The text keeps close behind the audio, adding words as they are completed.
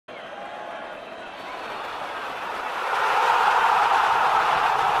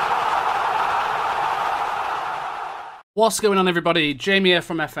What's going on, everybody? Jamie here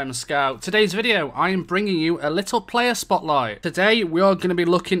from FMSCOUT. Today's video, I am bringing you a little player spotlight. Today we are going to be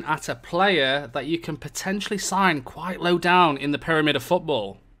looking at a player that you can potentially sign quite low down in the pyramid of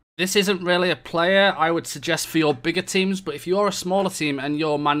football. This isn't really a player I would suggest for your bigger teams, but if you're a smaller team and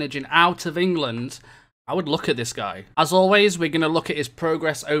you're managing out of England, I would look at this guy. As always, we're going to look at his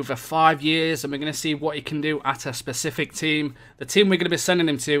progress over 5 years and we're going to see what he can do at a specific team. The team we're going to be sending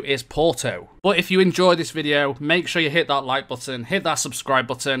him to is Porto. But if you enjoyed this video, make sure you hit that like button, hit that subscribe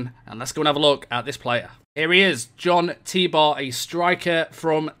button, and let's go and have a look at this player. Here he is, John Tibar, a striker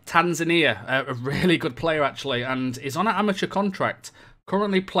from Tanzania. A really good player, actually, and is on an amateur contract.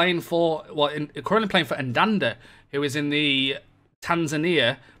 Currently playing for Ndanda, who is in the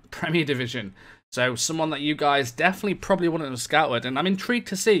Tanzania Premier Division. So someone that you guys definitely probably wouldn't have scouted, and I'm intrigued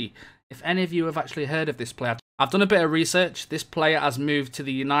to see if any of you have actually heard of this player. I've done a bit of research. This player has moved to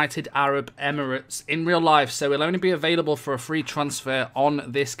the United Arab Emirates in real life, so he'll only be available for a free transfer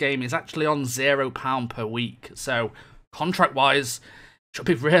on this game. He's actually on £0 per week, so contract-wise, should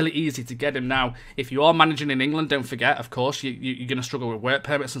be really easy to get him. Now, if you are managing in England, don't forget, of course, you're going to struggle with work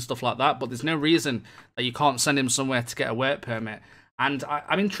permits and stuff like that, but there's no reason that you can't send him somewhere to get a work permit. And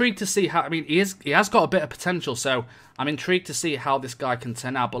I'm intrigued to see how, I mean, he has got a bit of potential, so I'm intrigued to see how this guy can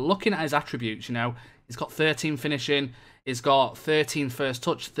turn out. But looking at his attributes, you know, he's got 13 finishing, he's got 13 first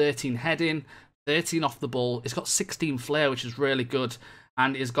touch, 13 heading, 13 off the ball, he's got 16 flair, which is really good,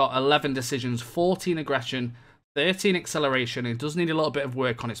 and he's got 11 decisions, 14 aggression, 13 acceleration. He does need a little bit of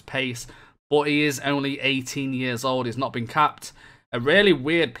work on his pace, but he is only 18 years old, he's not been capped. A really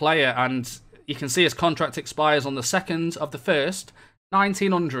weird player, and you can see his contract expires on the 2nd of the 1st,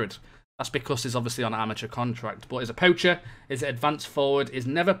 1900. That's because he's obviously on an amateur contract. But he's a poacher, he's an advanced forward, he's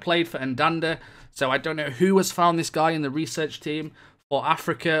never played for Ndanda, so I don't know who has found this guy in the research team for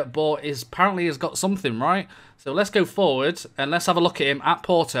Africa, but apparently he's got something, right? So let's go forward and let's have a look at him at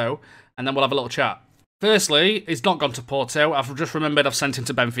Porto, and then we'll have a little chat. Firstly, he's not gone to Porto. I've just remembered I've sent him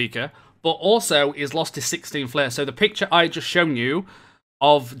to Benfica, but also he's lost his 16 flair. So the picture I just shown you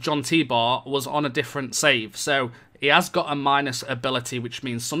of John Tibar was on a different save. So he has got a minus ability, which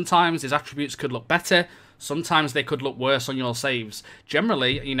means sometimes his attributes could look better, sometimes they could look worse on your saves.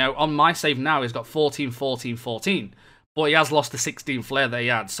 Generally, you know, on my save now, he's got 14, 14, 14, but he has lost the 16 flair that he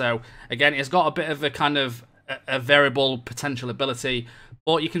had. So, again, he's got a bit of a kind of a variable potential ability,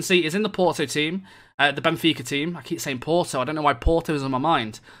 but you can see he's in the Porto team, the Benfica team. I keep saying Porto, I don't know why Porto is on my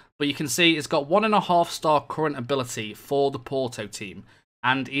mind, but you can see he's got 1.5-star current ability for the Porto team,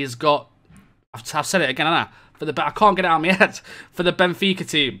 and he's got, I've said it again, haven't I? I can't get it out of my head, for the Benfica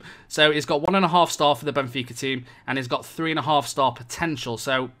team. So he's got 1.5-star for the Benfica team, and he's got 3.5-star potential.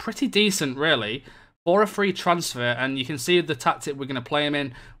 So pretty decent, really, for a free transfer. And you can see the tactic we're going to play him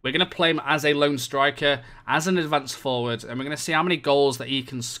in. We're going to play him as a lone striker, as an advanced forward, and we're going to see how many goals that he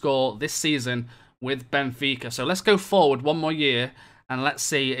can score this season with Benfica. So let's go forward one more year, and let's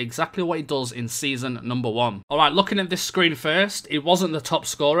see exactly what he does in season number 1. All right, looking at this screen first, he wasn't the top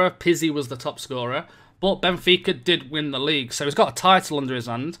scorer. Pizzi was the top scorer. But Benfica did win the league, so he's got a title under his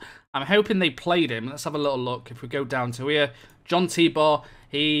hand. I'm hoping they played him. Let's have a little look. If we go down to here, John Tibar,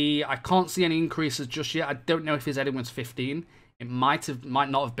 I can't see any increases just yet. I don't know if his heading was 15. It might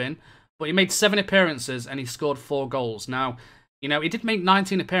not have been. But he made 7 appearances and he scored 4 goals. Now, you know, he did make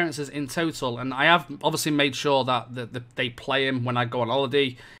 19 appearances in total, and I have obviously made sure that they play him when I go on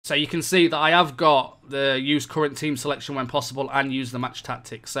holiday. So you can see that I have got the use current team selection when possible and use the match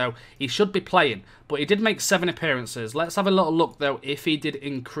tactics. So he should be playing, but he did make 7 appearances. Let's have a little look, though, if he did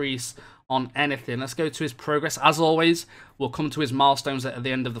increase on anything. Let's go to his progress. As always, we'll come to his milestones at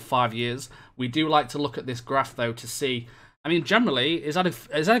the end of the 5 years. We do like to look at this graph, though, to see, I mean, generally, is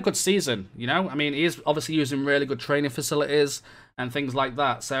that a good season, you know? I mean, he is obviously using really good training facilities and things like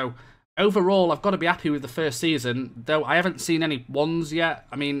that. So, overall, I've got to be happy with the first season, though I haven't seen any ones yet.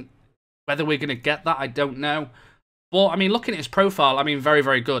 I mean, whether we're going to get that, I don't know. But, I mean, looking at his profile, I mean, very,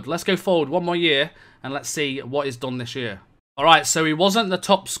 very good. Let's go forward one more year, and let's see what he's done this year. All right, so he wasn't the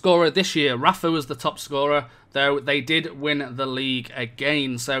top scorer this year. Rafa was the top scorer, though they did win the league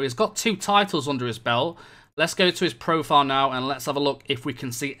again. So, he's got 2 titles under his belt. Let's go to his profile now and let's have a look if we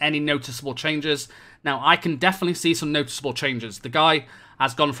can see any noticeable changes. Now, I can definitely see some noticeable changes. The guy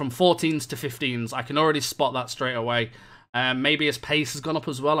has gone from 14s to 15s. I can already spot that straight away. Maybe his pace has gone up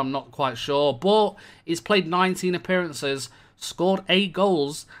as well. I'm not quite sure. But he's played 19 appearances, scored 8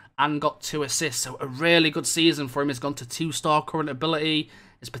 goals, and got 2 assists. So a really good season for him. He's gone to 2-star current ability.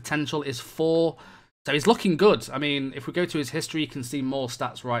 His potential is 4. So he's looking good. I mean, if we go to his history, you can see more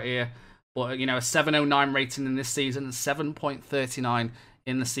stats right here. But, you know, a 709 rating in this season, 7.39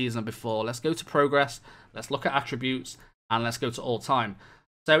 in the season before. Let's go to progress. Let's look at attributes. and let's go to all time.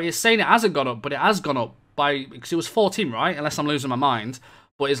 So it's saying it hasn't gone up, but it has gone up by, because it was 14, right? Unless I'm losing my mind.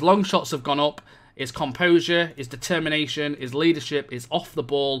 But his long shots have gone up, his composure, his determination, his leadership, his off the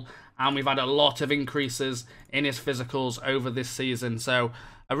ball, and we've had a lot of increases in his physicals over this season. So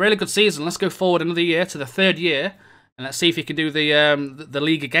a really good season. Let's go forward another year to the 3rd year, and let's see if he can do the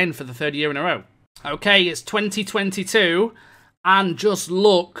league again for the 3rd year in a row. Okay, it's 2022, and just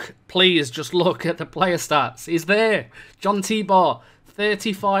look, please, just look at the player stats. He's there. John Tibor,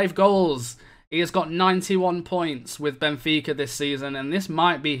 35 goals. He has got 91 points with Benfica this season, and this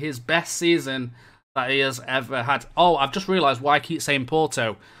might be his best season that he has ever had. Oh, I've just realised why I keep saying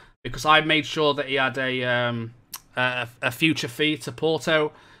Porto, because I made sure that he had a future fee to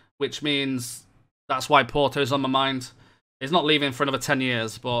Porto, which means that's why Porto's on my mind. He's not leaving for another 10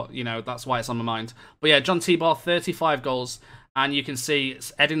 years, but, you know, that's why it's on my mind. But yeah, John Tibor, 35 goals, and you can see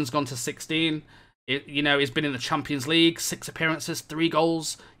Edin's gone to 16. You know, he's been in the Champions League, 6 appearances, 3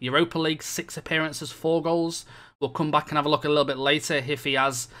 goals. Europa League, 6 appearances, 4 goals. We'll come back and have a look a little bit later if he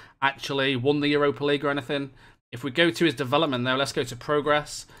has actually won the Europa League or anything. If we go to his development, though, let's go to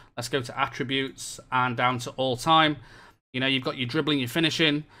progress. Let's go to attributes and down to all time. You know, you've got your dribbling, your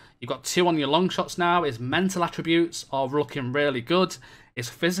finishing. You've got 2 on your long shots now. His mental attributes are looking really good. His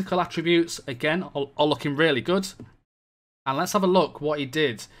physical attributes, again, are looking really good. And let's have a look what he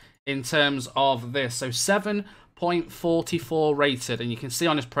did in terms of this. So 7.44 rated, and you can see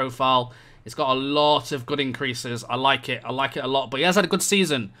on his profile, it's got a lot of good increases. I like it. I like it a lot, but he has had a good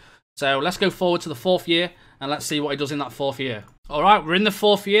season. So let's go forward to the 4th year, and let's see what he does in that 4th year. All right, we're in the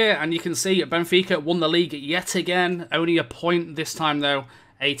 4th year, and you can see Benfica won the league yet again. Only a point this time, though.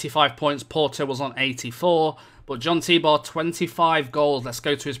 85 points. Porto was on 84. But John Tibor, 25 goals. Let's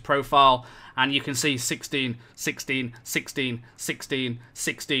go to his profile. And you can see 16, 16, 16, 16,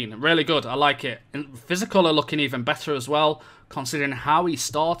 16. Really good. I like it. And physical are looking even better as well, considering how he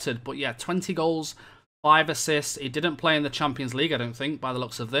started. But yeah, 20 goals, 5 assists. He didn't play in the Champions League, I don't think, by the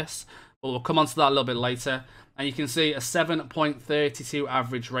looks of this. But we'll come on to that a little bit later. And you can see a 7.32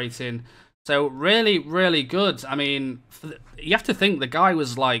 average rating. So really, really good. I mean, you have to think the guy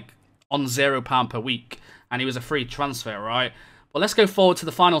was like on £0 per week. And he was a free transfer, right? Well, let's go forward to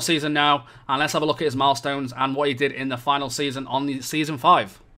the final season now, and let's have a look at his milestones and what he did in the final season on the Season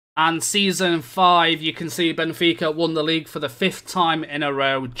 5. And Season 5, you can see Benfica won the league for the 5th time in a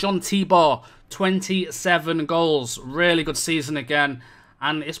row. John Tibor, 27 goals. Really good season again.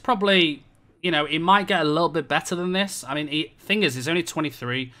 And it's probably, you know, he might get a little bit better than this. I mean, thing is, he's only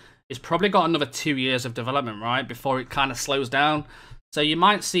 23. He's probably got another 2 years of development, right, before it kind of slows down. So you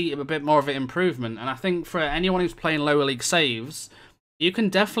might see a bit more of an improvement. And I think for anyone who's playing lower league saves, you can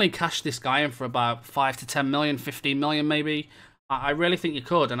definitely cash this guy in for about 5 to 10 million, 15 million maybe. I really think you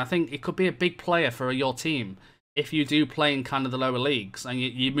could. And I think it could be a big player for your team if you do play in kind of the lower leagues and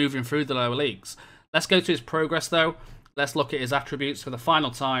you're moving through the lower leagues. Let's go to his progress though. Let's look at his attributes for the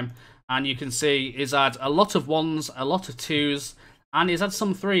final time. And you can see he's had a lot of 1s, a lot of 2s, and he's had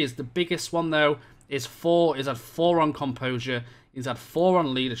some 3s. The biggest one though is 4. He's had 4 on composure. He's had 4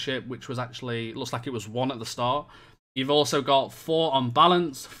 on leadership, which was actually, looks like it was 1 at the start. You've also got 4 on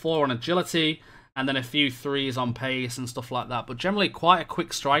balance, 4 on agility, and then a few 3s on pace and stuff like that. But generally quite a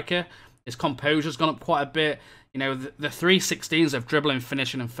quick striker. His composure's gone up quite a bit. You know, the 3 16s of dribbling,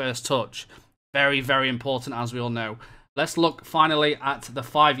 finishing, and first touch. Very, very important, as we all know. Let's look finally at the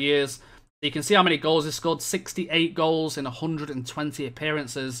 5 years. You can see how many goals he scored. 68 goals in 120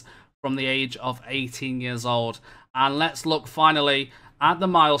 appearances from the age of 18 years old. And let's look finally at the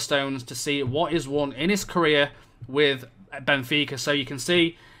milestones to see what he's won in his career with Benfica. So you can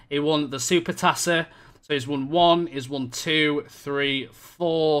see he won the Super Taça. So he's won 1, he's won 2, 3,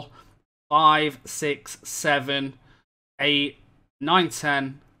 4, 5, 6, 7, 8, 9,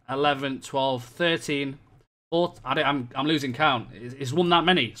 10, 11, 12, 13, 14. I'm losing count. He's won that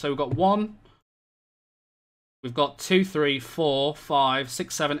many. So we've got 1, we've got 2, 3, 4, 5,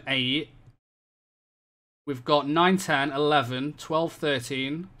 6, 7, 8. We've got 9, 10, 11, 12,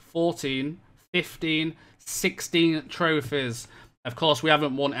 13, 14, 15, 16 trophies. Of course, we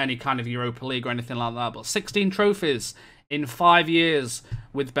haven't won any kind of Europa League or anything like that, but 16 trophies in 5 years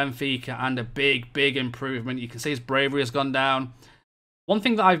with Benfica, and a big, big improvement. You can see his bravery has gone down. One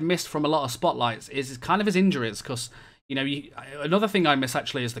thing that I've missed from a lot of spotlights is kind of his injuries, because, you know, another thing I miss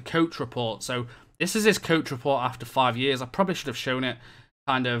actually is the coach report. So this is his coach report after 5 years. I probably should have shown it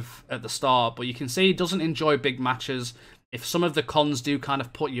kind of at the start, but you can see he doesn't enjoy big matches. If some of the cons do kind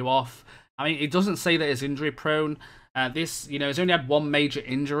of put you off, I mean, it doesn't say that he's injury prone. This, you know, he's only had 1 major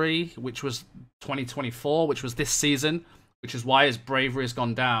injury, which was 2024, which was this season, which is why his bravery has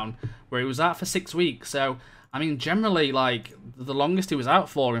gone down, where he was out for 6 weeks. So I mean, generally, like, the longest he was out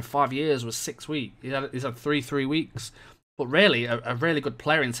for in 5 years was 6 weeks. He's had 3 weeks. But really, a really good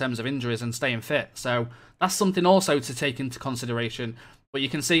player in terms of injuries and staying fit. So that's something also to take into consideration. But you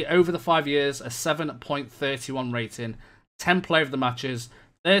can see over the 5 years, a 7.31 rating, 10 player of the matches,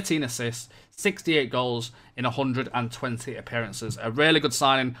 13 assists, 68 goals in 120 appearances. A really good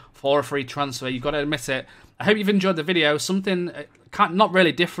signing for a free transfer. You've got to admit it. I hope you've enjoyed the video. Something not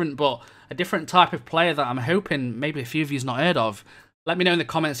really different, but a different type of player that I'm hoping maybe a few of you's not heard of. Let me know in the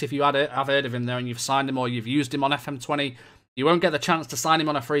comments if you have heard of him there and you've signed him or you've used him on FM20. You won't get the chance to sign him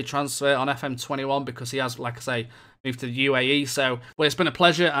on a free transfer on FM21 because he has, like I say, moved to the UAE. So, well, it's been a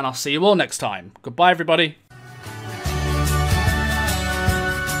pleasure and I'll see you all next time. Goodbye, everybody.